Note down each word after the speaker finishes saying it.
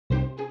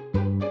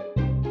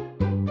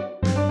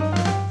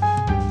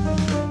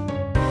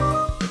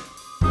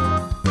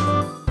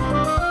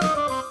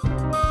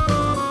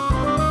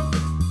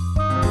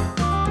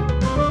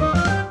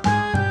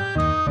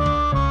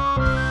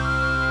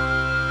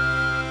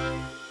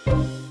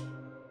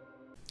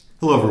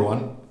Hello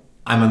everyone,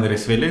 I'm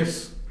Andres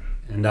Velez.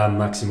 And I'm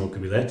Maximo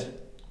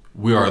Cubilet.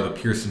 We are the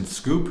Pearson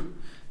Scoop,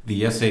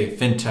 the ESA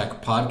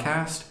FinTech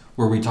podcast,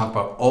 where we talk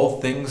about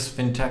all things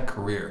FinTech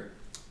career.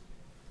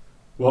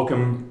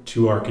 Welcome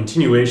to our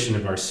continuation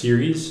of our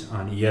series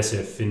on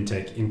ESF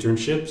FinTech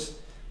internships.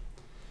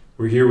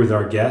 We're here with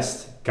our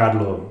guest,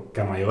 Carlo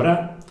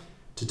Camayora,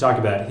 to talk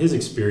about his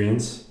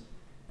experience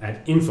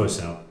at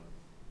Infocell.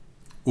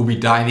 We'll be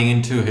diving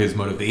into his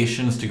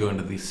motivations to go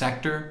into the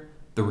sector,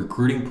 the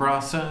recruiting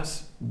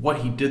process, what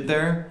he did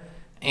there,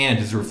 and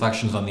his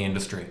reflections on the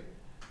industry.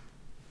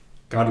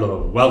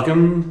 Carlo,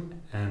 welcome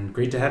and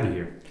great to have you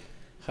here.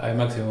 Hi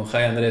Maximo,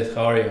 hi Andres,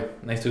 how are you?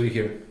 Nice to be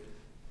here.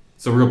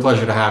 It's a real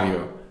pleasure to have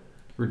you.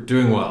 We're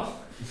doing well.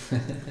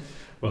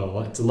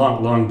 Well, it's a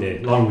long day,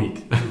 long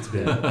week. It's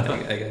been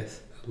I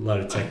guess. a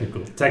lot of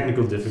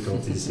technical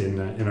difficulties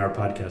in our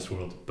podcast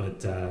world.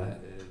 But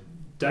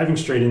diving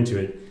straight into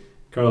it,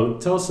 Carlo,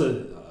 tell us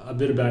a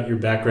bit about your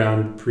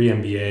background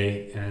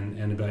pre-MBA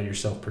and about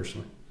yourself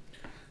personally.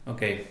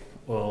 Okay,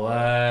 well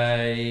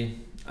I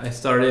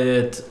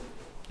started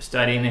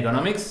studying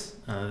economics,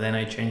 then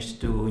I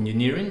changed to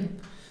engineering.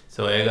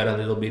 So I got a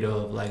little bit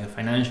of like a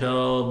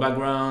financial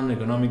background,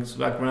 economics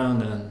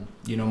background, and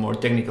more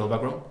technical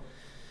background.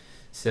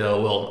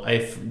 So well,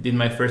 did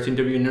my first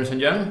interview in Ernst &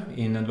 Young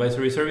in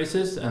advisory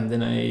services, and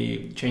then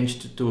I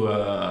changed to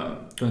a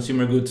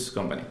consumer goods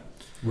company.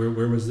 Where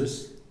was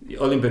this?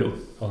 All in Peru,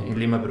 Oh. in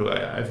Lima, Peru.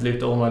 I've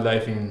lived all my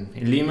life in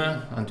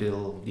Lima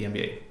until the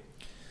MBA.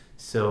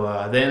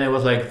 So then I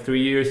was like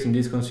 3 years in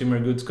this consumer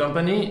goods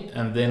company,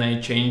 and then I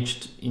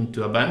changed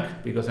into a bank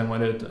because I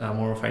wanted a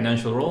more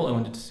financial role. I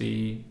wanted to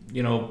see,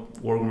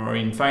 work more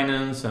in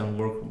finance and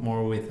work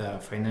more with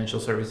financial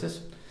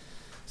services.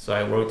 So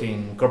I worked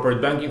in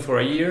corporate banking for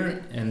a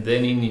year, and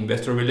then in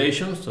investor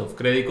relations of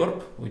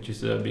Credicorp, which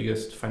is the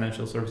biggest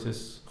financial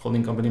services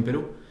holding company in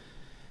Peru,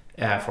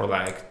 for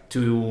like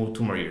two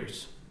more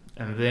years.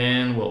 And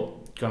then,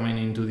 coming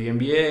into the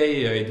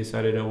MBA, I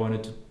decided I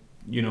wanted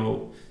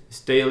to,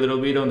 stay a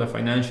little bit on the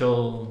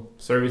financial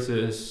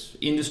services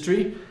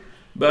industry,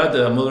 but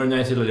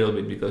modernize it a little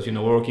bit because,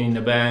 working in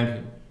a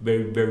bank,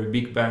 very, very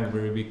big bank,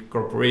 very big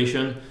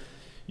corporation,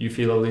 you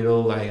feel a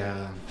little like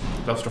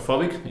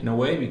claustrophobic in a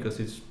way because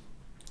it's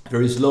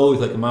very slow,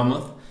 it's like a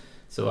mammoth.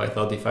 So I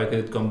thought if I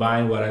could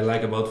combine what I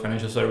like about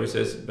financial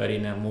services, but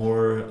in a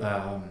more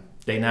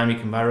dynamic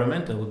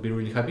environment, I would be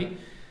really happy.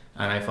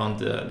 And I found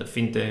the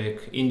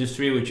fintech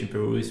industry, which in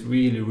Peru is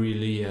really,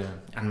 really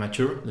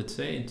immature, let's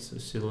say. It's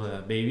still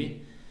a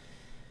baby.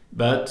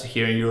 But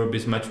here in Europe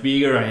it's much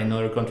bigger, and in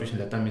other countries in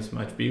Latam it's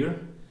much bigger.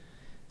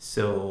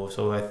 So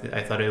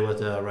I thought it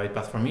was the right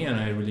path for me, and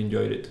I really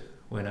enjoyed it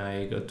when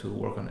I got to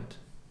work on it.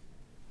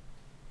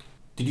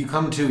 Did you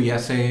come to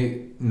ESA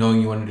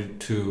knowing you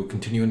wanted to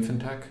continue in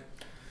FinTech?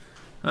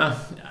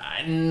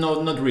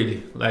 No, not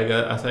really. Like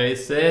as I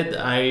said,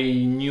 I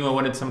knew I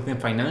wanted something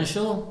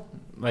financial,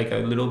 like a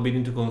little bit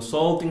into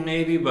consulting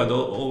maybe, but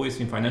always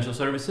in financial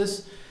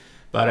services.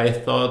 But I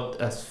thought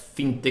as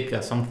fintech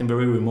as something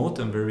very remote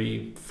and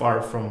very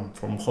far from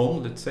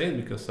home, let's say,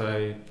 because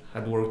I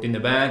had worked in the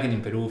bank, and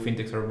in Peru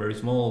fintechs are very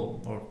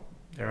small, or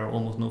there are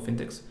almost no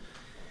fintechs.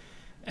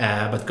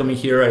 But coming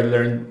here, I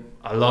learned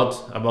a lot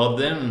about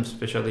them,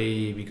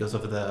 especially because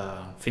of the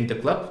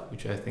FinTech Club,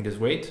 which I think is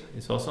great.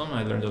 It's awesome.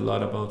 I learned a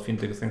lot about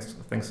fintech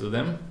thanks to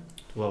them,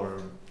 to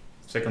our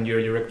second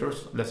year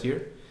directors last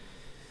year.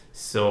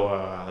 So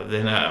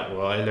then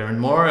I learned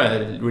more.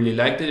 I really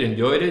liked it,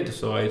 enjoyed it.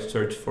 So I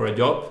searched for a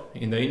job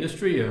in the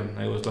industry, and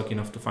I was lucky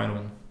enough to find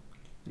one.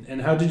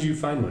 And how did you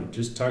find one?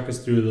 Just talk us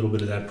through a little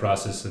bit of that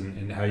process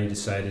and how you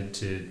decided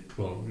to,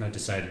 not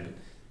decided,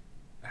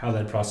 but how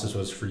that process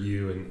was for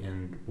you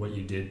and what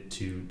you did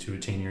to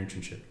attain your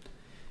internship.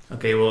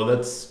 Okay, well,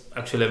 that's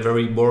actually a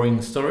very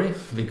boring story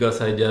because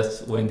I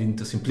just went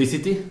into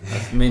simplicity.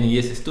 As many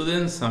ESA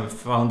students, I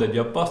found a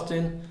job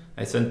posting,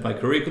 I sent my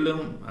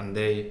curriculum, and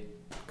they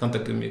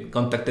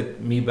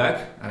contacted me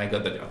back, and I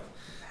got the job.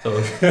 So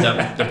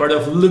the part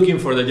of looking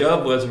for the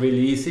job was really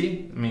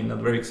easy. I mean, not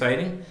very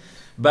exciting.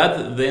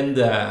 But then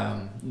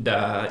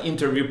the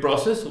interview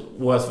process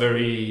was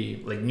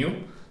very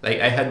new. Like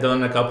I had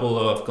done a couple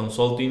of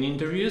consulting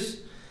interviews,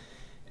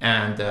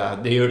 and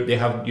they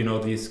have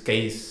this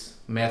case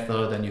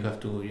method, and you have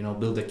to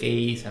build a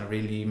case and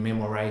really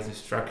memorize the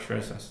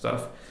structures and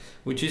stuff,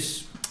 which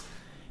is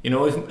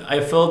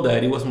I felt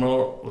that it was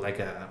more like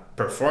a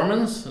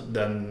performance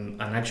than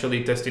an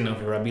actually testing of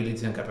your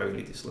abilities and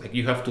capabilities. Like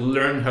you have to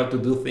learn how to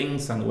do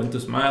things and when to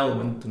smile,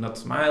 when to not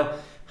smile,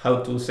 how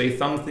to say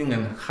something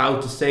and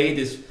how to say it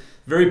is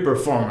very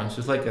performance.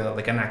 It's like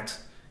an act.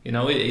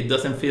 It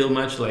doesn't feel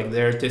much like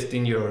they're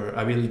testing your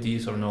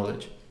abilities or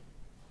knowledge,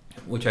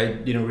 which I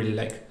didn't really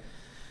like.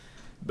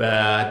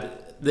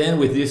 But then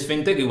with this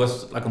fintech, it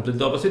was a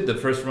complete opposite. The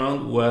first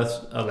round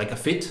was like a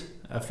fit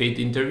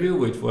interview,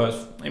 which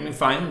was,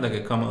 fine, like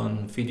a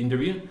common fit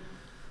interview.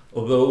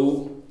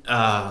 Although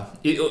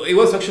it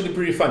was actually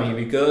pretty funny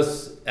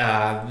because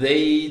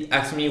they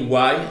asked me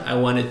why I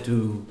wanted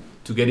to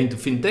get into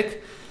fintech,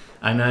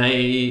 And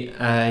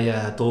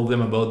I told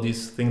them about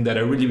this thing that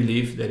I really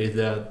believe, that is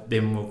the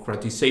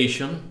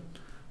democratization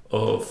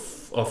of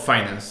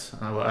finance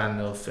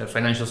and of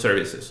financial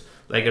services.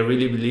 Like I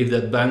really believe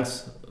that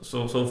banks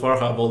so far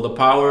have all the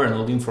power and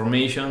all the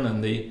information,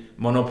 and they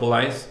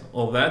monopolize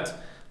all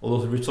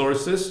those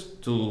resources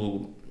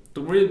to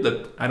really,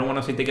 that I don't want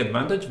to say take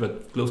advantage,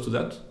 but close to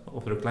that,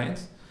 of their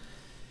clients.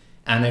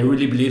 And I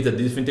really believe that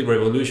this fintech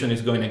revolution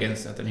is going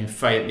against that and in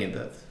fighting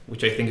that,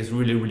 which I think is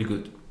really, really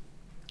good.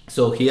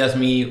 So he asked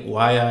me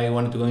why I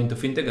wanted to go into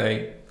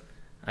fintech.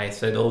 I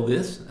said all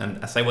this,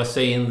 and as I was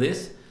saying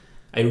this,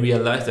 I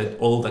realized that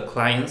all the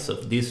clients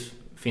of this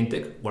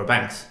fintech were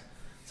banks.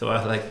 So I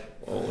was like,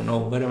 oh no,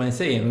 what am I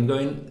saying?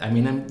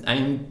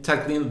 I'm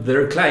tackling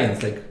their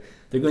clients. Like,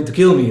 they're going to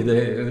kill me.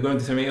 They're going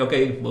to say me,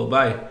 okay, well,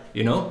 bye,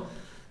 you know?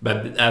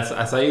 But as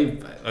I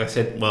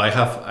said, well,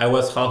 I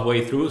was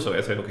halfway through, so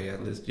I said, okay,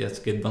 let's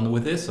just get done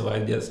with this. So I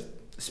just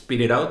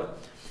spit it out.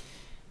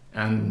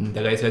 And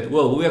the guy said,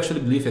 well, we actually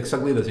believe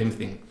exactly the same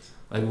thing.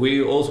 Like,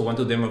 we also want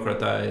to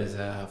democratize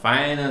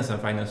finance and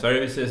finance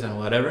services and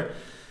whatever.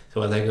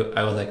 So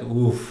I was like,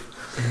 oof.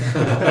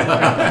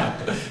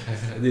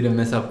 I didn't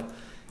mess up.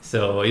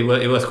 So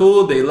it was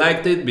cool. They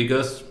liked it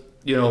because,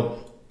 you know,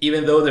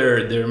 even though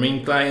their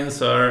main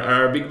clients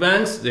are big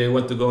banks, they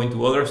want to go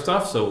into other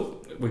stuff.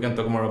 So we can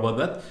talk more about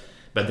that.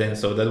 But then,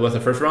 so that was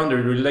the first round. They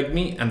really liked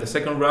me. And the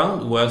second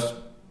round was,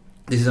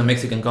 this is a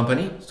Mexican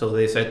company. So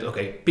they said,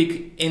 okay,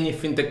 pick any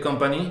fintech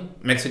company,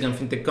 Mexican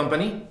fintech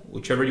company,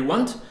 whichever you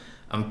want,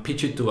 and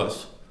pitch it to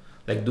us.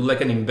 Like, do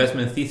like an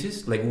investment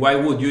thesis. Like, why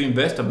would you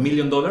invest $1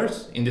 million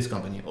in this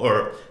company?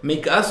 Or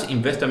make us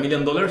invest $1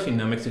 million in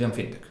a Mexican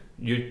fintech.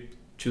 You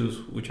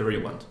choose whichever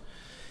you want.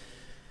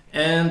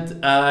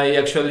 And I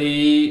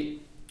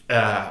actually,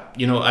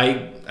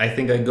 I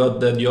think I got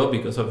that job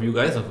because of you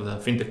guys, of the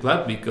FinTech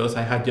Club, because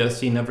I had just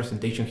seen a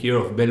presentation here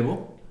of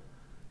Belvo.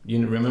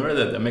 You remember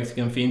that the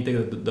Mexican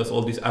fintech that does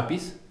all these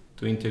APIs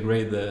to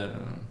integrate the...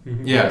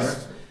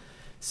 Yes.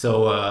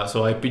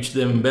 So I pitched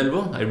them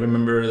Belvo. I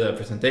remember the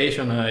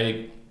presentation.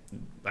 I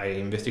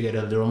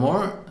investigated a little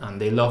more, and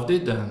they loved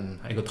it, and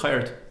I got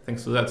hired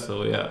thanks to that.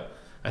 So yeah,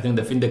 I think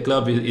the FinTech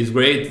Club is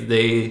great.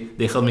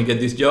 They helped me get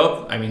this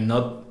job. I mean,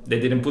 they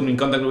didn't put me in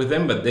contact with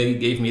them, but they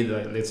gave me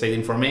the, let's say, the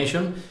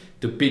information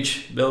to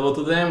pitch Belvo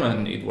to them,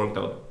 and it worked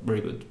out very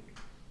good.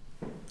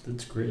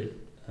 That's great.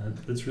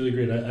 That's really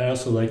great. I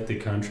also like the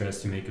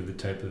contrast you make of the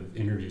type of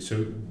interview. So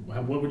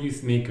what would you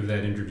make of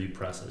that interview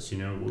process? You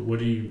know, what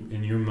do you,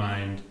 in your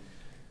mind,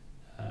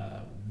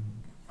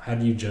 how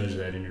do you judge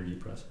that interview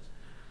process?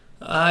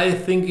 I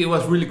think it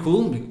was really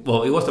cool.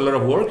 Well, it was a lot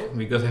of work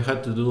because I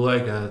had to do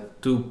like a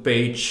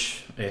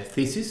 2-page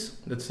thesis,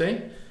 let's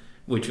say,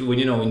 which, when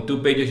you know, in 2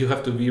 pages you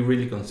have to be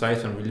really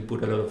concise and really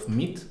put a lot of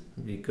meat,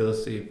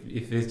 because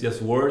if it's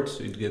just words,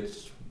 it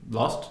gets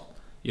lost.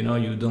 You know,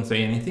 you don't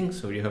say anything,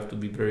 so you have to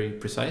be very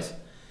precise.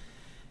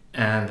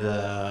 And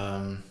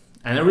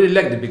I really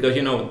liked it because,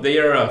 you know, they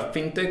are a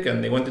fintech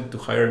and they wanted to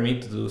hire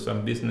me to do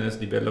some business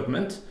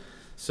development.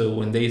 So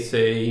when they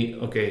say,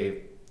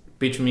 okay,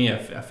 pitch me a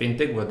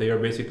fintech, what they are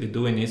basically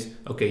doing is,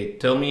 okay,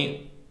 tell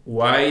me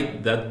why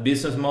that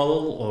business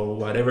model or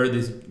whatever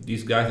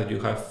these guys that you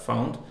have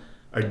found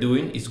are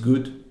doing is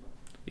good.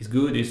 It's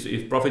good,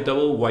 it's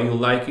profitable, why you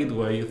like it,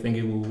 why you think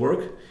it will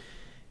work.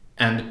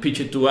 And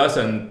pitch it to us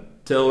and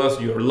tell us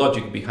your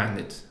logic behind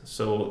it.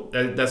 So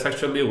that's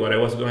actually what I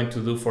was going to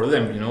do for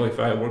them. You know, if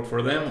I worked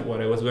for them,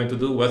 what I was going to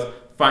do was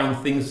find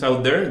things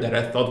out there that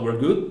I thought were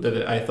good,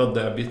 that I thought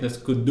the business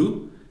could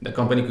do, the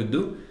company could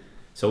do.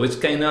 So it's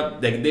kind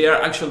of like they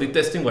are actually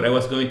testing what I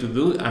was going to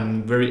do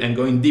and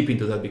going deep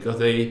into that, because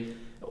they,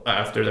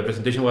 after the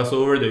presentation was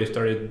over, they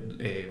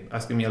started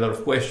asking me a lot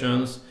of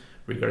questions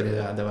regarding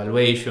the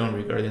valuation,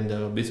 regarding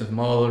the business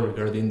model,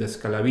 regarding the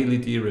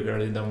scalability,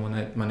 regarding the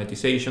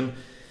monetization.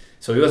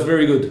 So it was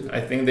very good. I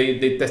think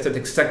they tested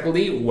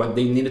exactly what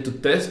they needed to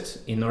test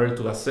in order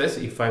to assess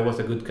if I was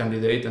a good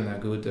candidate and a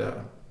good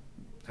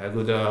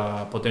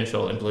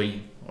potential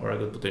employee or a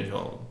good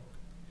potential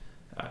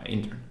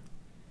intern.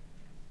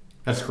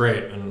 That's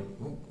great.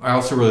 And I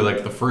also really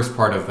like the first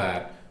part of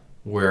that,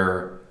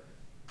 where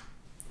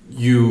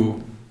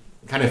you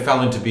kind of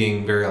fell into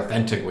being very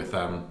authentic with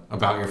them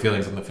about your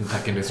feelings in the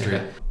fintech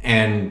industry.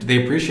 And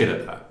they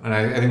appreciated that. And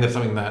I think that's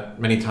something that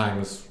many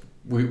times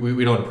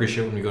we don't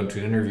appreciate when we go into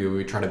an interview.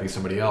 We try to be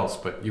somebody else,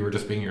 but you were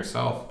just being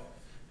yourself,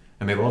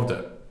 and they loved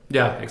it.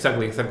 Yeah,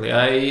 exactly.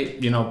 I,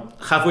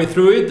 halfway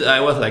through it,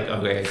 I was like,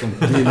 okay, I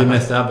completely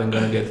messed up. I'm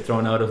going to get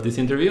thrown out of this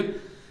interview.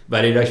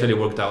 But it actually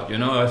worked out.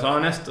 I was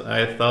honest.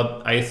 I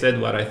thought I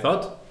said what I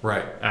thought.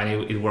 Right. And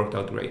it worked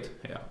out great.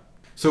 Yeah.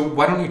 So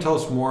why don't you tell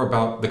us more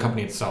about the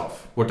company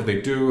itself? What do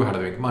they do? How do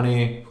they make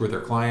money? Who are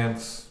their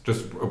clients?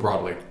 Just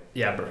broadly.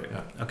 Yeah, perfect.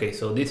 Yeah. Okay,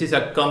 so this is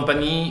a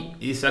company.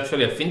 It's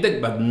actually a fintech,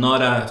 but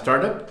not a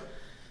startup.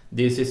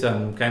 This is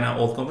a kind of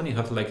old company. It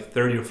has like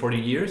 30 or 40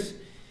 years.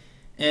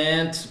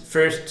 And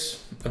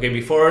first,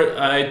 before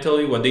I tell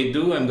you what they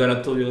do, I'm going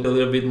to tell you a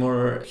little bit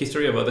more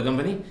history about the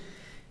company.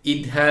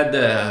 It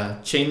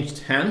had changed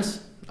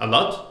hands a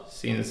lot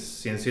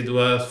since it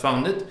was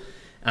founded.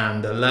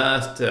 And the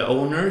last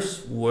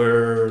owners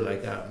were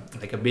like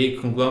a big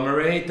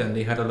conglomerate, and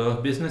they had a lot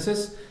of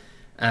businesses,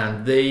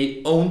 and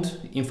they owned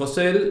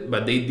Infocel,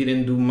 but they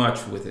didn't do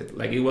much with it.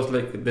 Like it was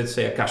like, let's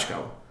say, a cash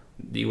cow.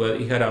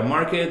 It had a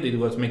market, it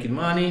was making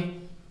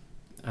money,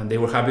 and they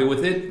were happy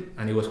with it,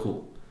 and it was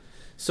cool.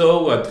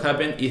 So what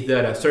happened is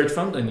that a search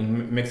fund, and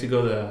in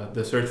Mexico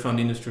the search fund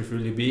industry is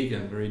really big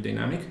and very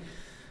dynamic.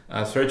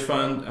 A search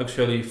fund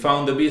actually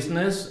found the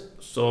business,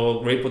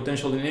 saw great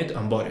potential in it,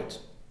 and bought it.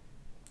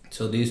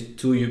 So these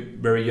two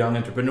very young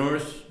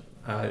entrepreneurs,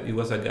 it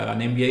was like an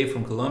MBA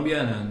from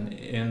Colombia and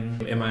an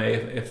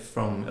MIF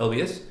from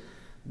LBS.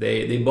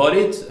 They bought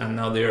it, and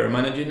now they are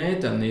managing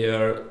it, and they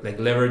are like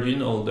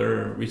leveraging all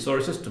their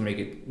resources to make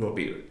it grow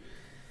bigger.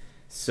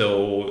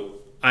 So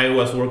I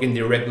was working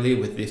directly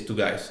with these two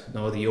guys,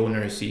 the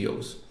owner and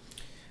CEOs.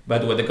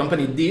 But what the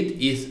company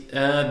did is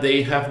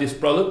they have this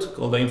product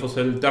called the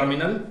Infocel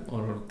Terminal,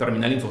 or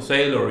Terminal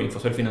Infocel, or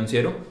Infocel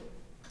Financiero.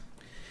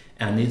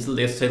 And it's,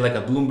 let's say, like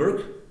a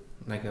Bloomberg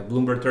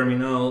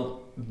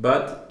terminal,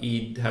 but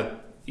it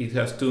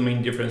has two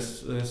main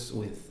differences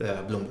with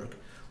Bloomberg.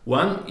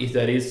 One is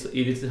that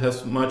it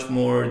has much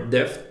more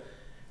depth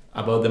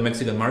about the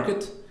Mexican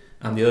market,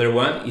 and the other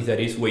one is that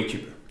it's way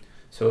cheaper.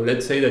 So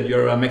let's say that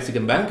you're a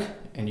Mexican bank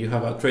and you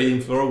have a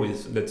trading floor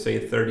with, let's say,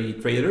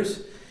 30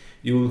 traders.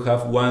 You will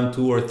have 1,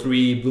 2, or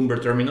 3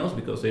 Bloomberg terminals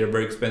because they are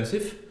very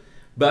expensive,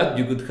 but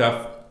you could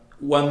have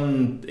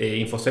one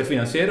Infocel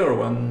Financiero or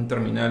one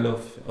terminal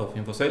of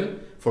Infocel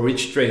for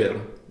each trader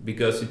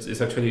because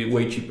it's actually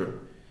way cheaper,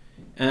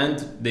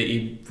 and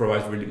it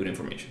provides really good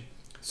information.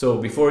 So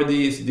before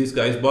these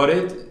guys bought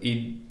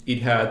it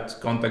had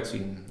contacts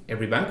in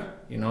every bank.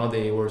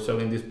 They were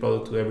selling this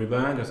product to every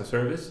bank as a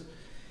service,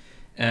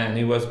 and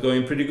it was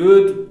going pretty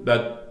good,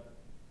 but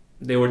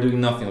they were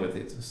doing nothing with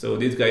it. So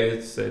these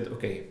guys said,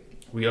 okay,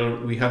 we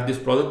have this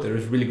product that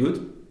is really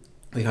good.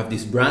 We have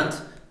this brand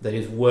that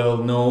is well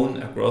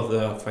known across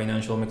the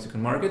financial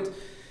Mexican market,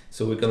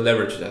 so we can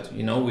leverage that.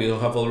 We'll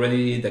have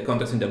already the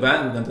contacts in the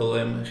bank. We can tell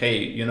them, hey,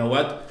 you know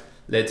what?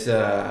 Let's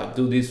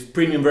do this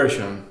premium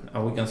version,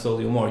 and we can sell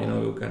you more.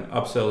 We can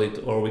upsell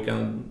it, or we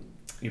can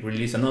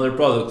release another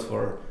product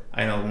for,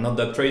 not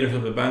the traders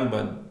of the bank,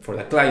 but for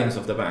the clients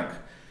of the bank,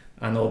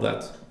 and all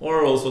that.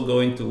 Or also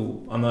going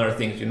to another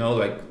things,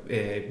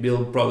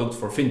 build products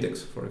for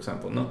fintechs, for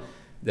example. No,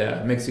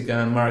 the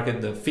Mexican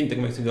market, the fintech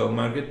Mexican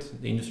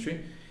market, the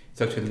industry, it's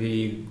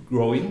actually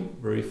growing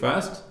very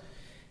fast,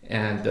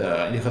 and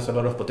it has a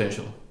lot of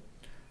potential.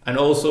 And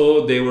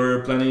also, they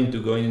were planning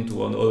to go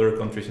into other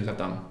countries in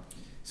Latam.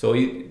 So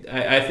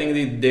I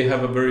think they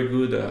have a very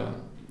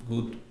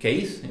good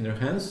case in their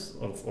hands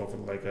of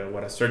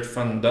what a search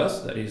fund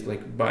does. That is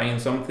like buying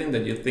something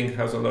that you think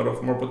has a lot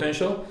of more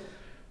potential.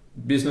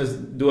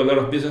 Do a lot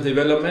of business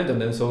development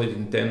and then sell it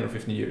in 10 or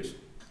 15 years.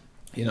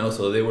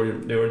 So they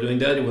were doing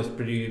that. It was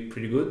pretty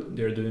good.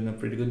 They were doing a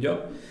pretty good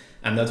job,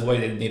 and that's why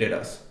they needed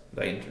us,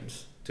 the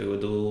interns,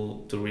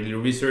 to really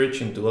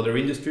research into other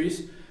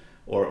industries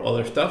or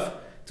other stuff,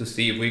 to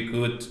see if we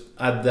could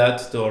add that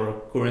to our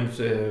current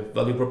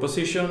value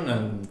proposition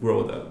and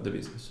grow the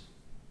business.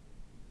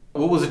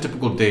 What was a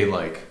typical day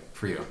like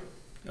for you?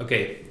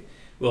 Okay,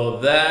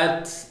 well,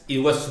 it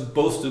was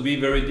supposed to be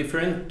very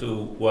different to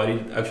what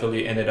it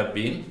actually ended up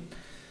being.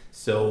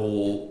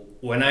 So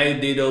when I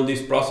did all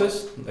this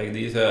process, like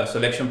this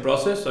selection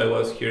process, I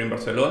was here in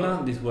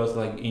Barcelona. This was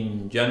like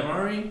in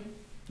January,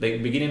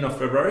 like beginning of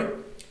February.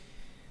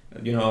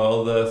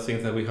 All the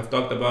things that we have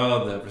talked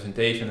about, the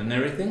presentation and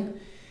everything.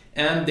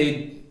 And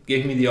they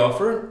gave me the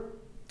offer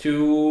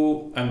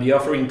and the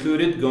offer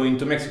included going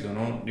to Mexico.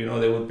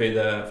 They would pay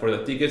for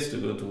the tickets to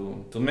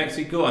go to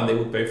Mexico, and they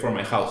would pay for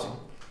my housing,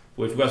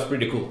 which was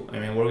pretty cool.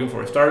 Working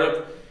for a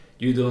startup,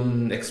 you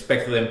don't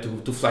expect them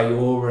to fly you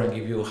over and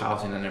give you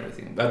housing and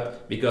everything.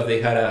 But because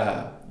they had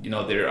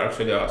they're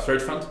actually a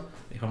search fund,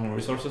 they have more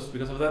resources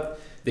because of that,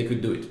 they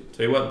could do it.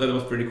 So that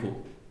was pretty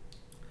cool.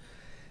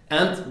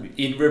 And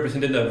it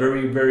represented a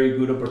very, very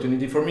good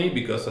opportunity for me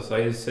because, as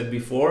I said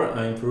before,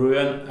 I'm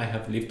Peruvian. I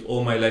have lived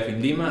all my life in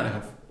Lima. I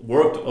have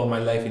worked all my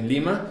life in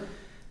Lima.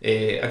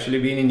 Actually,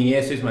 being in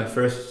IES is my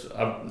first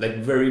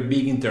very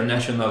big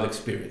international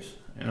experience.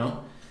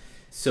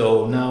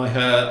 So now I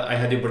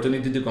had the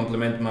opportunity to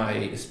complement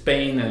my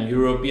Spain and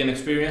European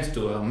experience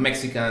to a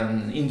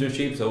Mexican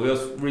internship. So I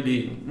was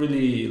really,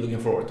 really looking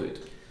forward to it.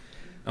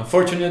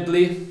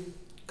 Unfortunately,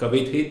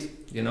 COVID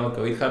hit.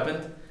 COVID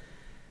happened.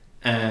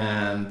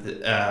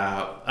 And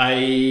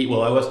I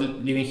was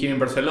living here in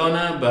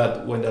Barcelona,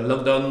 but when the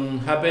lockdown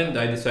happened,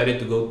 I decided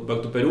to go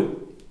back to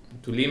Peru,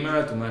 to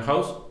Lima, to my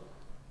house,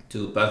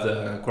 to pass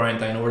the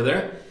quarantine over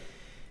there.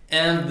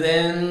 And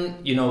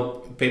then,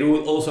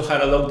 Peru also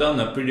had a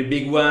lockdown, a pretty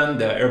big one.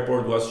 The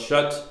airport was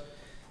shut,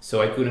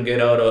 so I couldn't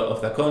get out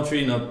of the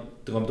country,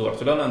 not to come to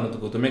Barcelona, not to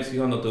go to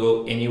Mexico, not to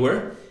go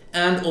anywhere.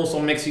 And also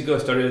Mexico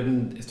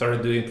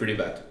started doing pretty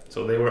bad.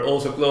 So they were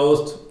also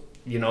closed.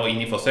 In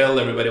Infocel,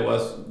 everybody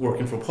was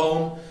working from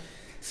home.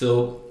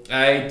 So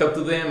I talked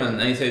to them and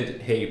I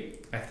said, hey,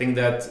 I think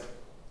that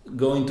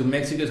going to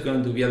Mexico is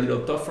going to be a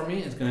little tough for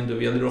me. It's going to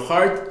be a little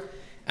hard.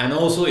 And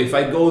also, if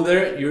I go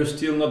there, you're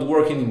still not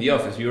working in the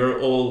office. You're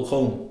all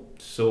home.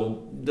 So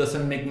it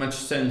doesn't make much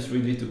sense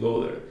really to go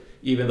there,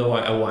 even though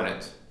I want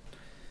it.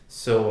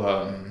 So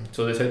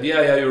they said,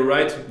 yeah, you're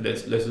right.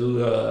 Let's do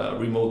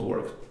remote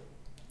work.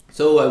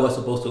 So I was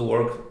supposed to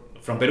work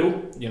from Peru.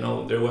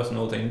 There was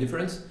no time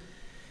difference.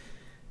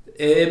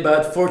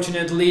 But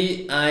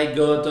fortunately, I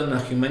got on a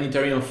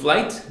humanitarian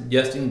flight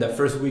just in the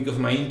first week of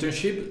my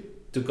internship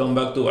to come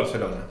back to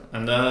Barcelona.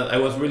 And I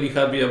was really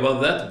happy about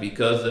that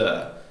because,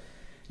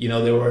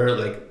 there were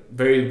like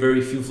very,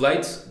 very few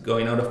flights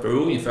going out of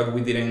Peru. In fact,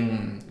 we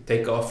didn't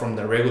take off from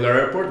the regular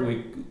airport.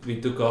 We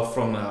took off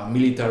from a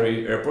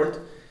military airport.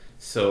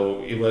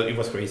 So it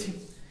was crazy.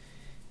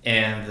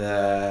 And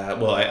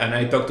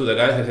I talked to the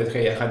guys. I said,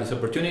 hey, I had this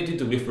opportunity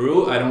to leave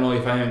Peru. I don't know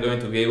if I am going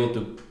to be able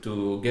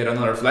to get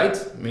another flight.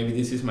 Maybe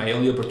this is my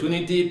only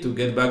opportunity to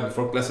get back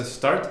before classes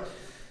start.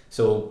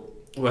 So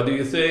what do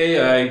you say?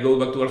 I go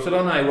back to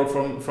Barcelona. I work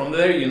from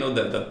there.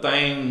 The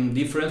time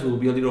difference will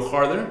be a little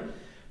harder,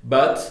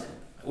 but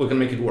we can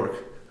make it work.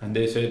 And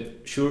they said,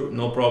 sure,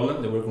 no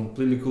problem. They were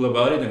completely cool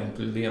about it and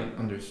completely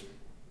understood.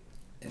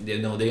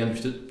 They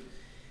understood.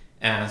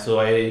 And so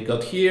I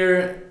got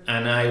here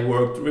and I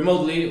worked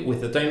remotely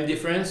with the time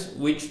difference,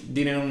 which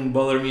didn't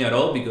bother me at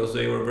all because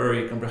they were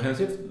very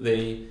comprehensive.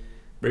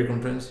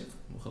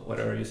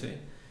 Whatever you say.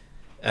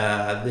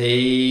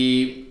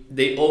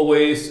 They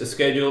always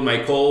schedule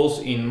my calls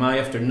in my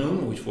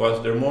afternoon, which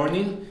was their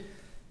morning.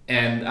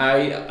 And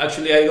I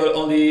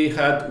only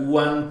had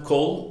one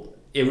call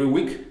every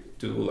week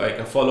to like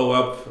a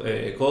follow-up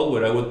call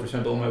where I would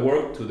present all my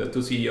work to the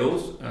two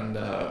CEOs and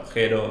the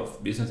head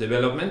of business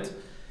development.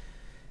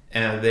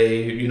 And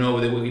they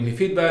will give me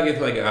feedback. It's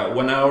like a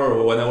 1 hour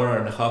or 1 hour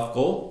and a half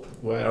call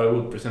where I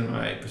would present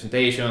my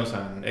presentations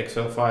and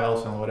Excel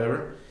files and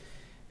whatever.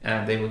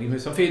 And they will give me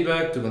some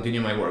feedback to continue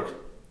my work.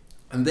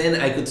 And then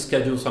I could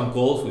schedule some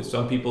calls with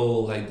some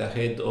people like the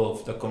head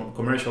of the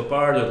commercial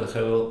part or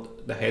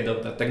the head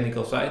of the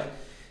technical side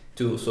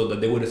so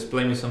that they would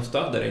explain me some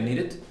stuff that I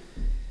needed.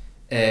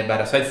 But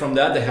aside from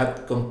that, I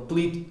had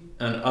complete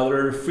and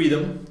utter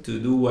freedom to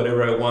do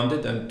whatever I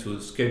wanted and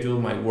to schedule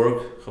my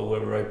work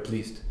however I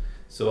pleased.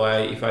 So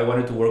if I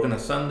wanted to work on a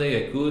Sunday,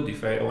 I could.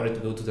 If I wanted to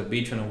go to the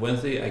beach on a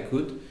Wednesday, I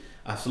could,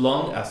 as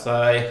long as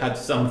I had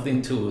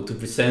something to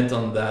present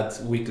on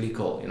that weekly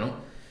call,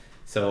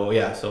 So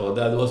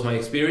that was my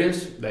experience,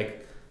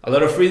 like a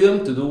lot of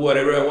freedom to do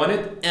whatever I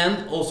wanted,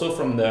 and also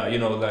from the,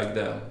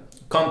 the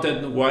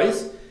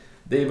content-wise,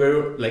 they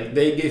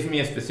gave me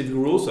a specific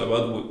rules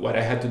about what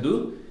I had to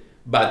do.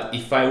 But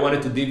if I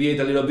wanted to deviate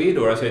a little bit,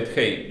 or I said,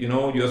 hey,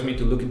 you asked me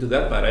to look into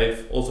that, but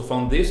I've also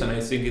found this and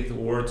I think it's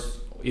worth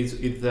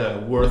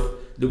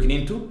looking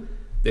into,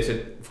 they said,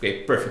 okay,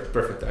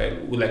 perfect. I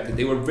would like it.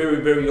 They were very,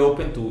 very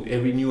open to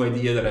every new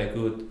idea that I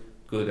could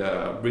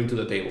bring to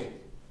the table.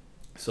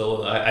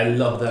 So I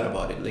love that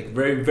about it, like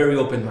very, very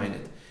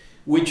open-minded,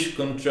 which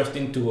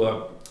contrasting to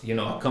a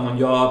common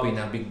job in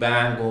a big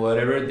bank or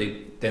whatever, they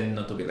tend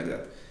not to be like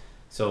that.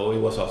 So it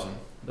was awesome.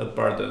 That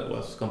part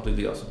was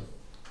completely awesome.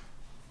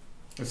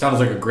 It sounds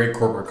like a great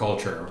corporate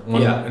culture,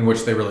 one in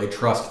which they really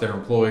trust their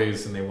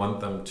employees and they want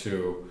them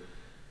to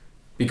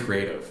be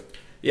creative.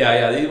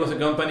 Yeah. It was a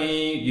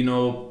company,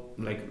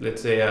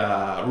 let's say,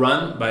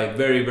 run by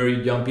very,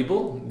 very young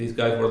people. These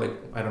guys were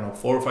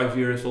 4 or 5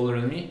 years older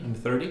than me. I'm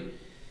 30.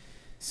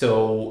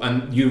 So,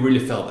 and you really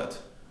felt that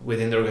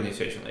within the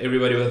organization.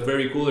 Everybody was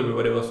very cool.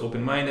 Everybody was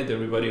open-minded.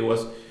 Everybody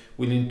was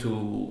willing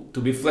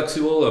to be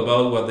flexible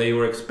about what they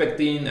were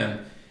expecting. And,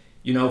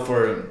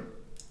 for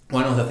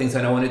one of the things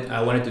that I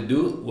wanted to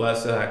do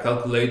was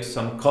calculate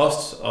some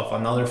costs of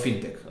another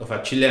fintech, of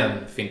a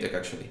Chilean fintech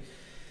actually.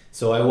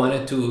 So I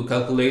wanted to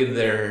calculate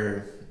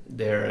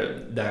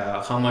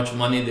how much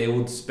money they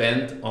would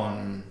spend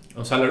on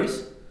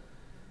salaries.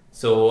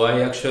 So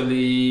I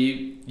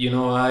actually,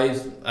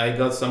 I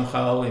got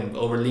somehow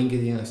over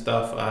LinkedIn and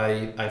stuff.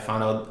 I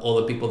found out all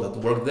the people that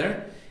worked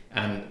there,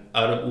 and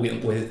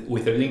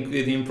with their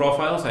LinkedIn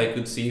profiles, I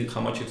could see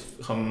how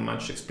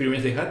much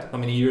experience they had, how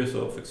many years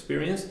of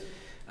experience,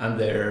 and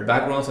their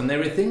backgrounds and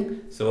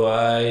everything. So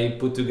I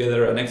put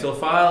together an Excel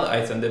file.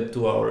 I sent it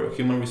to our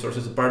human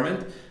resources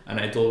department, and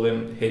I told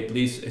them, hey,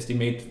 please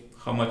estimate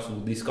how much will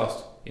this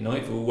cost.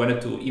 If we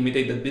wanted to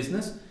imitate that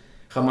business,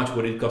 how much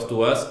would it cost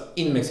to us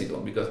in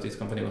Mexico, because this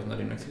company was not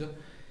in Mexico.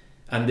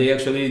 And they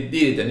actually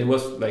did it, and it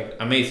was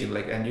amazing.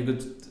 And you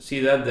could see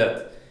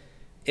that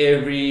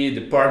every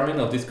department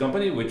of this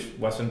company, which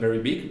wasn't very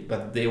big,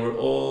 but they were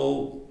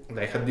all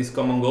had this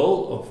common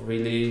goal of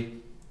really,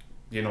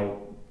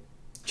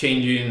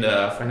 changing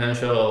the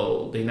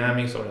financial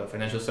dynamics or the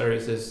financial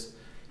services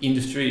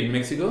industry in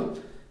Mexico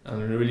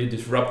and really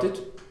disrupt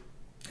it.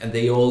 And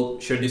they all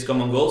shared this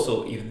common goal.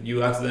 So if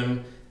you ask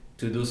them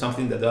to do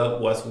something that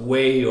was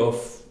way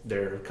off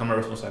their common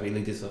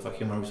responsibilities of a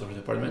human resource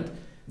department,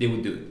 they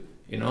would do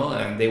it,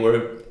 and they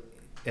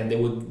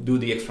would do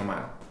the extra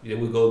mile. They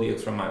would go the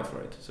extra mile for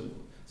it.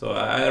 So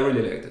I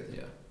really liked it.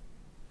 Yeah.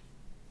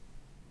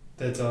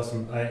 That's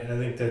awesome. I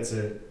think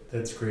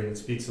that's great. It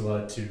speaks a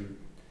lot to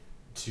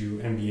to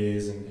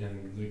MBAs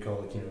and we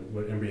call it,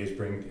 what MBAs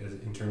bring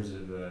in terms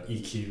of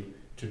EQ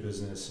to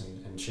business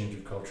and change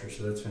of culture.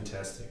 So that's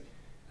fantastic.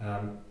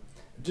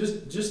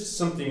 Just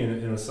something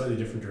in a slightly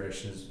different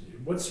direction is,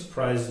 what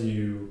surprised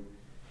you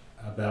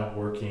about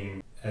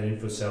working at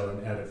InfoCell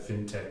and at a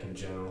fintech in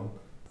general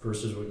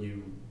versus what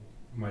you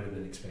might have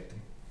been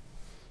expecting?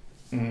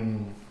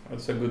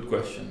 That's a good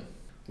question.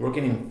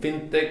 Working in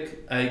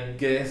fintech, I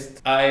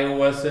guess I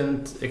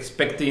wasn't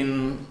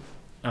expecting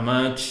a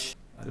much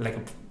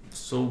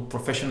so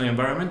professional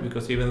environment,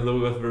 because even though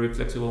it was very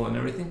flexible and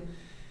everything,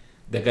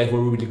 the guys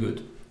were really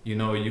good.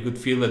 You could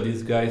feel that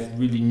these guys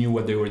really knew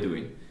what they were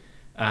doing.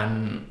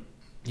 And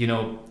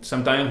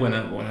sometimes when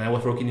I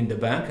was working in the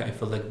bank, I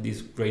felt like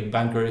these great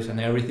bankers and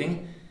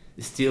everything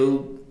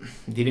still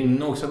didn't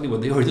know exactly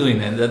what they were doing,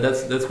 and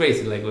that's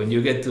crazy. Like when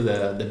you get to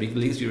the big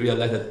leagues, you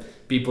realize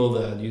that people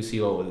that you see,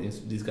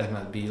 these guys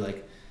might be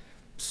like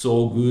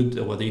so good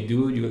at what they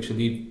do. You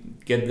actually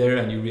get there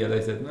and you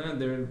realize that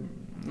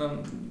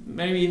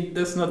maybe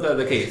that's not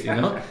the case.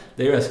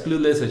 They're as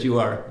clueless as you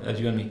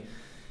and me.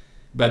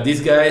 But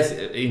these guys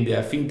in the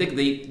fintech,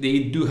 they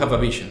do have a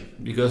vision,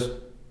 because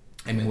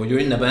when you're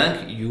in a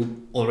bank,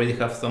 you already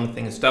have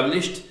something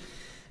established.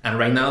 And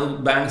right now,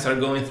 banks are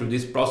going through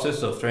this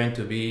process of trying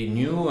to be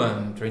new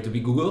and trying to be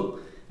Google,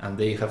 and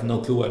they have no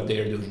clue what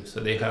they're doing. So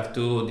they have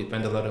to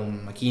depend a lot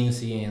on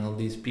McKinsey and all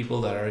these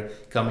people that are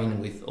coming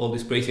with all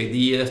these crazy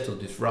ideas to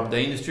disrupt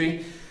the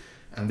industry.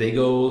 And they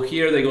go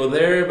here, they go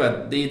there,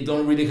 but they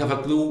don't really have a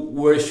clue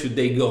where should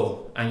they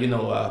go. And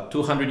a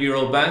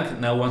 200-year-old bank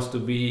now wants to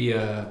be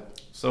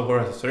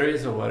software as a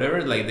service or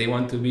whatever. Like they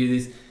want to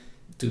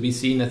be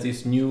seen as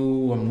this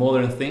new and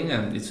modern thing,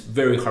 and it's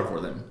very hard for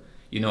them.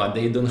 And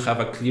they don't have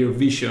a clear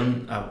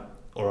vision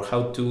or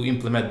how to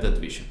implement that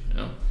vision.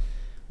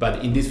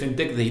 But in this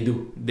fintech, they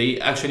do. They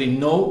actually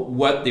know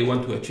what they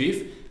want to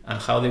achieve and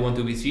how they want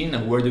to be seen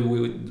and where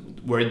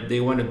they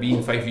want to be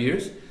in 5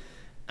 years,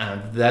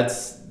 and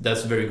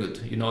that's very good.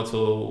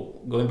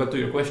 So going back to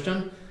your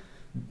question,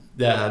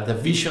 the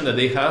vision that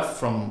they have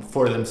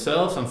for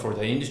themselves and for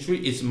the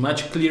industry is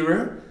much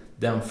clearer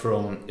than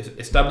from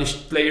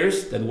established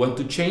players that want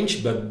to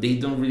change but they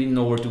don't really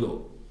know where to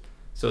go.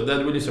 So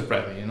that really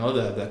surprised me,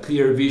 the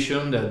clear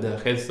vision that the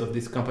heads of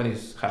these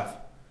companies have,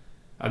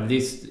 at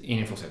least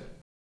in InfoCell.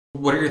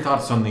 What are your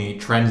thoughts on the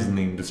trends in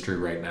the industry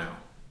right now?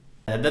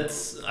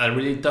 That's a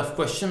really tough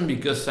question,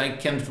 because I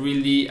can't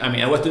really,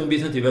 I was doing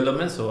business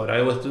development, so what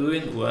I was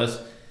doing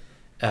was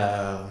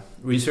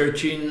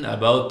researching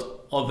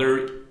about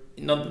other,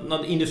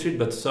 not industry,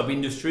 but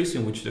sub-industries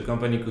in which the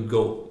company could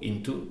go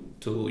into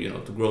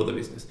to grow the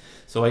business.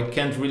 So I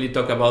can't really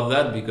talk about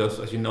that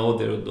because, as you know,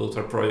 those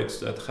are projects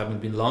that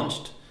haven't been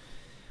launched.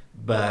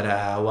 But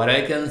what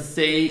I can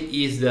say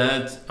is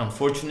that,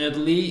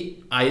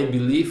 unfortunately, I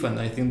believe, and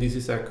I think this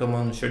is a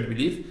common shared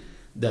belief,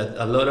 that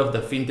a lot of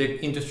the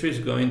fintech industry is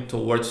going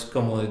towards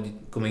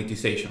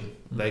commoditization.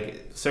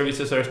 Like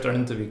services are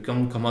starting to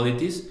become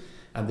commodities,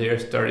 and they are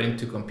starting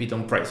to compete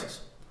on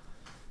prices.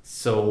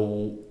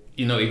 So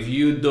if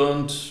you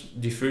don't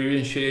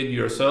differentiate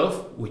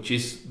yourself, which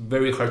is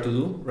very hard to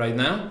do right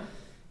now,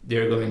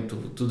 they're going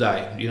to die,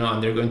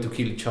 and they're going to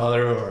kill each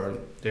other, or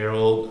they're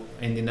all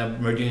ending up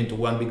merging into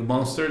one big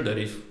monster that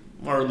is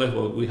more or less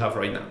what we have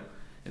right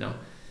now,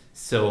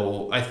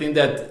 So I think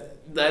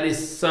that is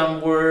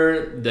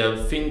somewhere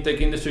the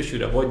fintech industry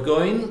should avoid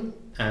going,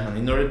 and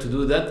in order to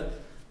do that,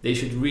 they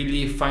should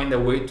really find a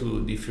way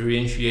to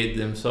differentiate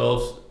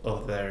themselves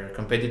of their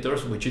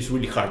competitors, which is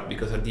really hard,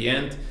 because at the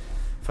end,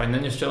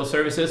 financial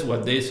services,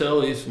 what they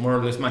sell is more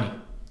or less money,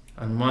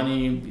 and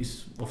money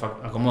is of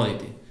a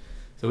commodity.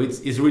 So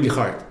it's really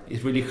hard.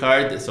 It's really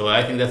hard. So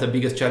I think that's the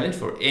biggest challenge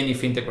for any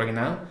fintech right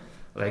now.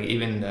 Like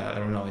even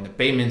in the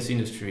payments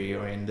industry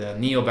or in the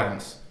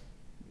neobanks,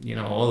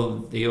 all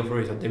they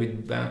offer is a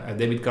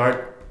debit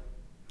card.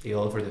 They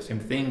all offer the same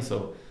thing.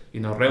 So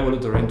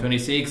Revolut or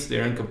N26, they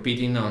aren't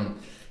competing on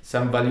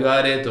some value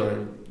added,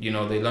 or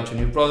they launch a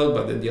new product,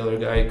 but then the other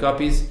guy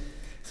copies.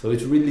 So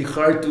it's really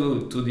hard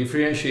to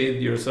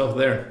differentiate yourself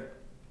there.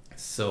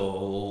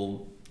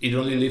 So it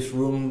only leaves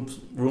room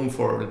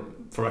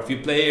for a few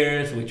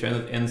players, which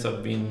ends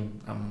up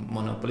being a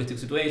monopolistic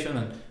situation,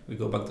 and we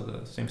go back to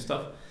the same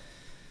stuff.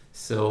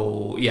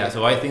 So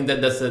so I think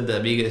that's the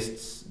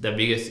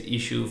biggest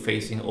issue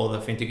facing all the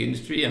fintech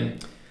industry,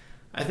 and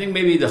I think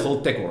maybe the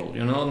whole tech world.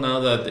 Now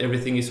that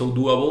everything is so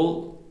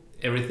doable,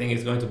 everything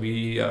is going to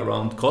be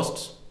around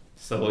costs.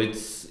 So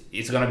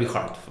it's gonna be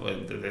hard,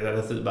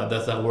 but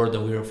that's a world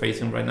that we are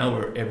facing right now,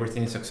 where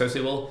everything is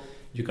accessible.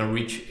 You can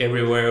reach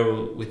everywhere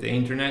with the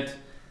internet.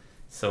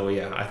 So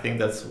I think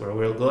that's where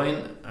we're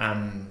going.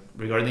 And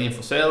regarding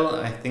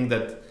InfoCell, I think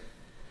that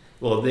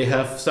they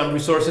have some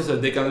resources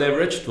that they can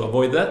leverage to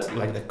avoid that,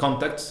 like the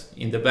contacts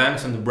in the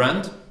banks and the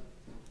brand.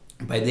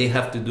 But they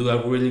have to do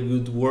a really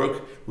good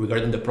work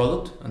regarding the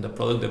product and the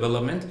product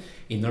development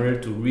in order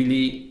to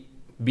really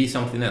be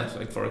something else.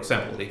 Like, for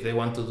example, if they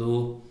want to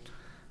do,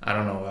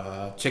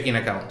 a checking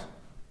account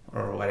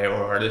or whatever,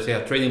 or let's say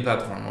a trading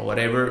platform or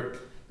whatever.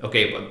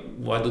 Okay, but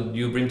what do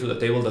you bring to the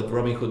table that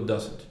Robinhood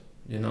doesn't?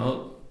 you know,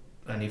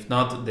 and if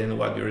not, then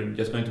what, you're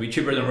just going to be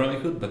cheaper than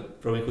Robinhood, but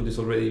Robinhood is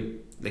already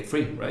like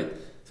free, right?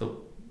 So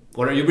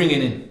what are you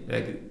bringing in?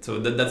 Like, so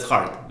that's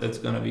hard. That's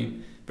gonna be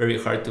very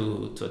hard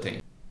to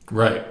attain.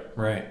 Right,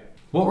 right.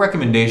 What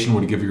recommendation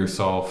would you give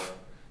yourself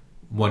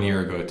 1 year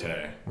ago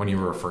today, when you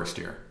were a first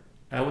year?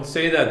 I would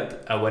say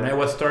that when I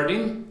was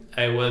starting,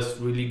 I was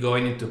really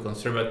going into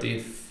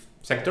conservative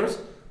sectors.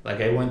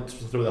 Like I went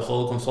through the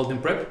whole consulting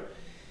prep,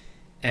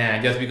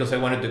 and just because I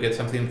wanted to get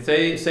something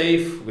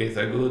safe with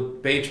a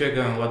good paycheck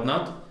and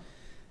whatnot.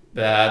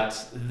 But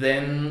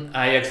then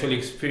I actually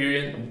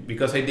experienced,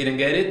 because I didn't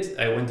get it,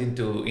 I went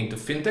into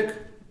fintech,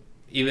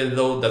 even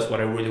though that's what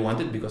I really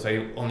wanted, because I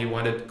only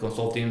wanted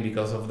consulting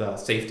because of the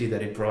safety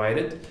that it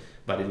provided,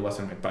 but it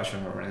wasn't my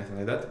passion or anything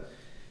like that.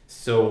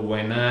 So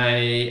when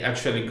I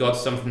actually got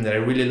something that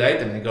I really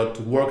liked and I got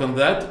to work on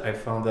that, I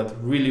found that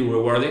really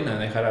rewarding, and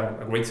I had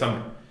a great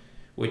summer,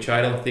 which I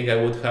don't think I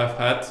would have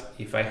had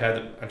if I had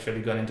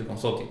actually gone into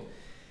consulting.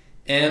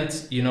 And,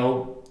 you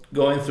know,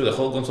 going through the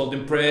whole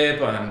consulting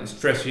prep and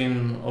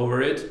stressing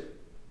over it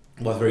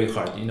was very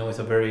hard. You know, it's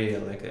a very,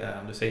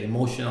 let's say,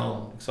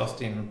 emotional,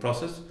 exhausting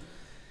process,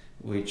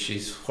 which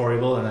is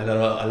horrible. And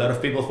a lot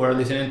of people who are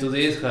listening to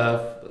this have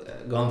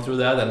gone through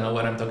that and know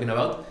what I'm talking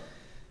about.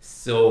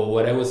 So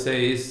what I would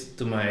say is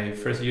to my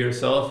first year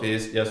self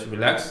is just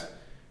relax,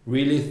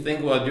 really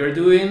think what you're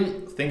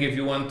doing, think if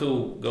you want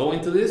to go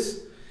into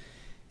this.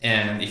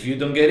 And if you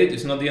don't get it,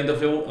 it's not the end of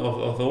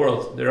the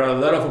world. There are a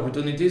lot of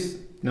opportunities.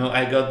 You know,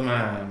 I got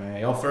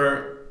my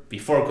offer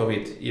before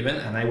COVID even,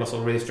 and I was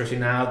already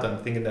stressing out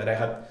and thinking that I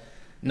had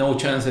no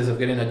chances of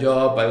getting a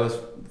job. I was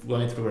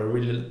going through a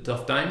really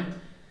tough time,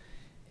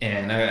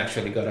 and I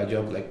actually got a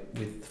job like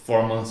with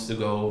 4 months to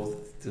go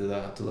to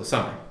the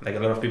summer. Like a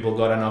lot of people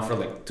got an offer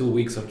like 2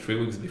 weeks or 3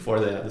 weeks before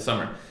the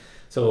summer.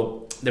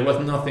 So there was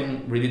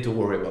nothing really to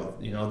worry about.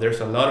 You know,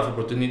 there's a lot of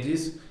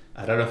opportunities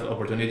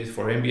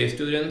for MBA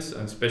students,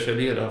 and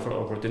especially a lot of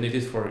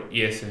opportunities for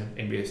ES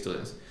MBA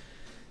students.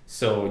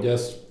 So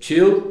just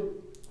chill,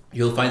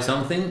 you'll find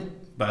something,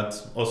 but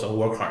also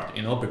work hard,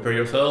 you know, prepare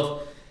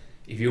yourself.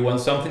 If you want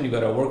something, you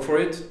gotta work for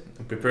it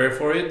and prepare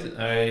for it.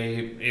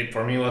 It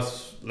for me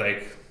was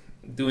like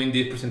doing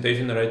this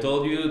presentation that I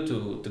told you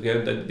to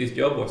get this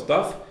job was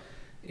tough.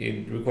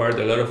 It required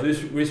a lot of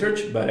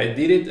research, but I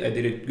did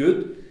it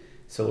good.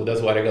 So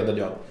that's why I got the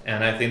job.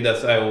 And I think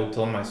that's what I will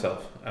tell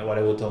myself,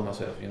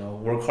 you know,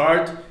 work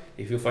hard.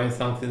 If you find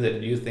something that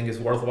you think is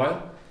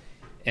worthwhile,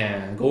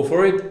 and go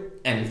for it.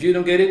 And if you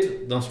don't get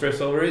it, don't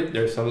stress over it.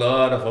 There's a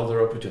lot of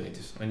other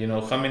opportunities. And you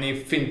know, how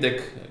many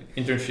fintech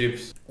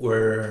internships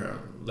were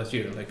last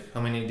year? Like,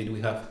 how many did we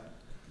have?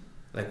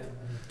 Like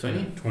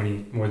 20?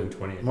 20, more than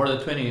 20. More than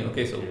 20.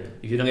 Okay, so Yeah.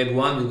 if you don't get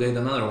one, you'll get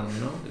another one, you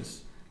know?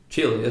 Just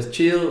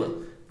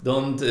chill.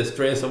 Don't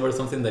stress over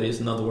something that is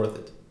not worth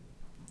it.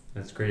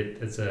 That's great.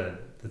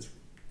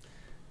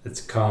 That's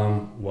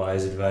calm,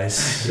 wise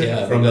advice.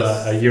 Yeah, from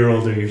a year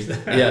older you.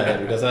 Yeah,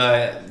 because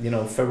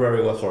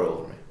February was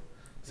horrible for me.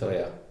 So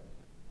yeah.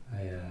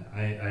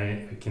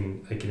 I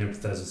can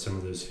empathize with some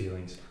of those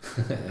feelings.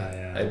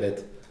 I bet.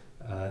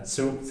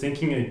 So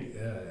thinking,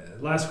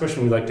 last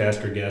question we like to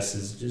ask our guests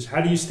is just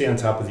how do you stay on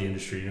top of the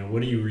industry? You know,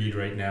 what do you read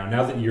right now?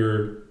 Now that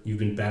you've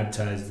been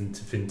baptized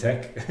into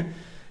fintech,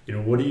 you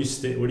know, what do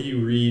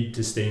you read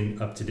to stay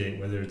up to date?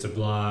 Whether it's a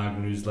blog,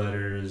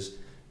 newsletters,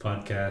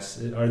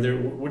 podcasts, are there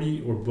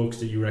or books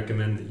that you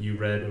recommend that you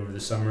read over the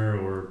summer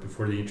or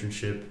before the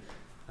internship,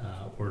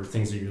 or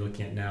things that you're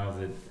looking at now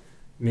that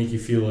make you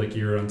feel like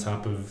you're on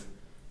top of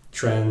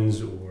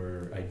trends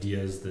or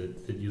ideas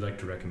that you like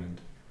to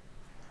recommend?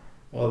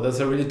 Well, that's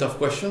a really tough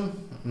question.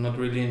 I'm not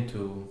really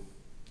into,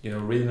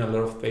 reading a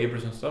lot of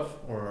papers and stuff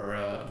or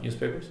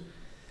newspapers.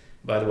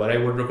 But what I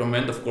would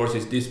recommend, of course,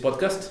 is this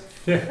podcast.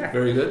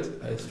 Very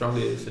good. I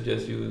strongly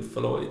suggest you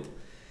follow it.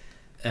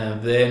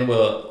 And then,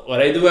 well,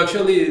 what I do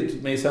actually,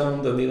 it may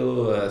sound a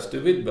little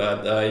stupid,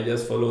 but I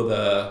just follow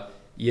the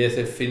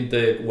ESF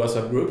Fintech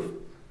WhatsApp group,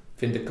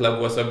 Fintech Club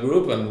WhatsApp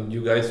group, and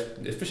you guys,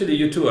 especially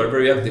you two, are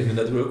very active in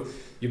that group.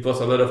 You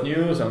post a lot of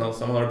news, and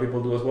some other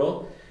people do as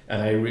well.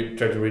 And I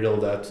try to read all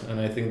that, and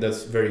I think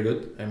that's very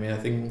good. I mean, I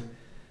think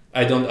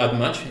I don't add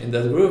much in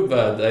that group,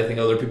 but I think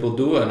other people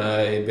do, and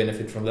I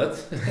benefit from that.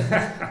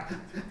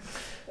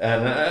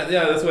 And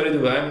that's what I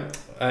do.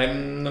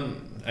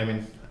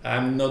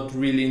 I'm not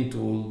really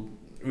into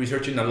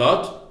researching a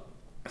lot,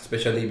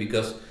 especially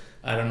because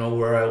I don't know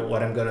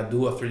what I'm gonna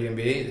do after the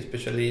MBA,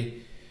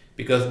 especially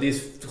because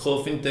this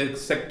whole fintech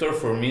sector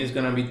for me is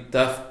gonna be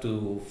tough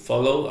to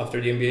follow after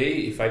the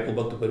MBA if I go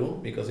back to Peru,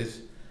 because it's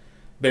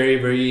very,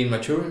 very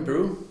immature in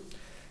Peru.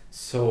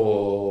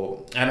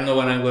 So I don't know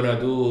what I'm gonna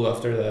do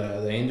after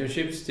the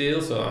internship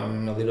still, so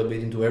I'm a little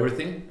bit into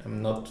everything.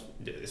 I'm not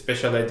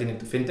specializing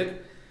into fintech.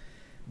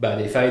 But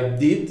if I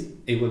did,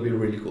 it would be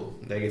really cool.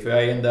 Like if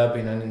I end up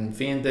in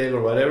fintech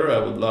or whatever, I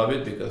would love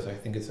it because I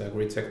think it's a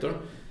great sector.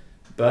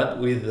 But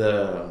with,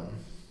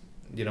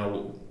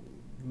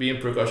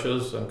 being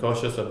precautious and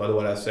cautious about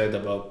what I said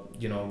about,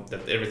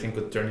 that everything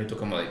could turn into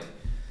commodity.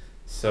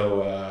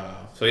 So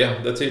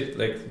yeah, that's it.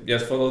 Like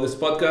just follow this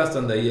podcast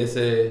and the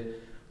ESA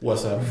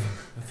WhatsApp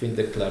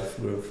FinTech Club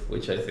group,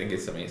 which I think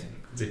is amazing.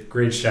 It's a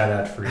great shout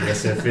out for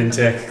ESF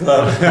FinTech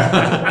Club.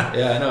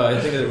 Yeah, no, I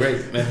think it's great.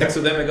 And thanks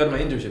to them, I got my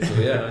internship.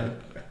 So yeah.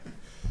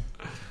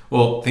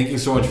 Well, thank you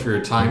so much for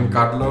your time,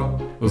 Carlo.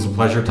 It was a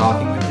pleasure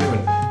talking with you,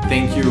 and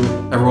thank you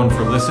everyone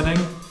for listening.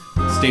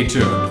 Stay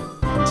tuned.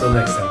 Until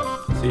next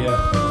time. See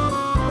ya.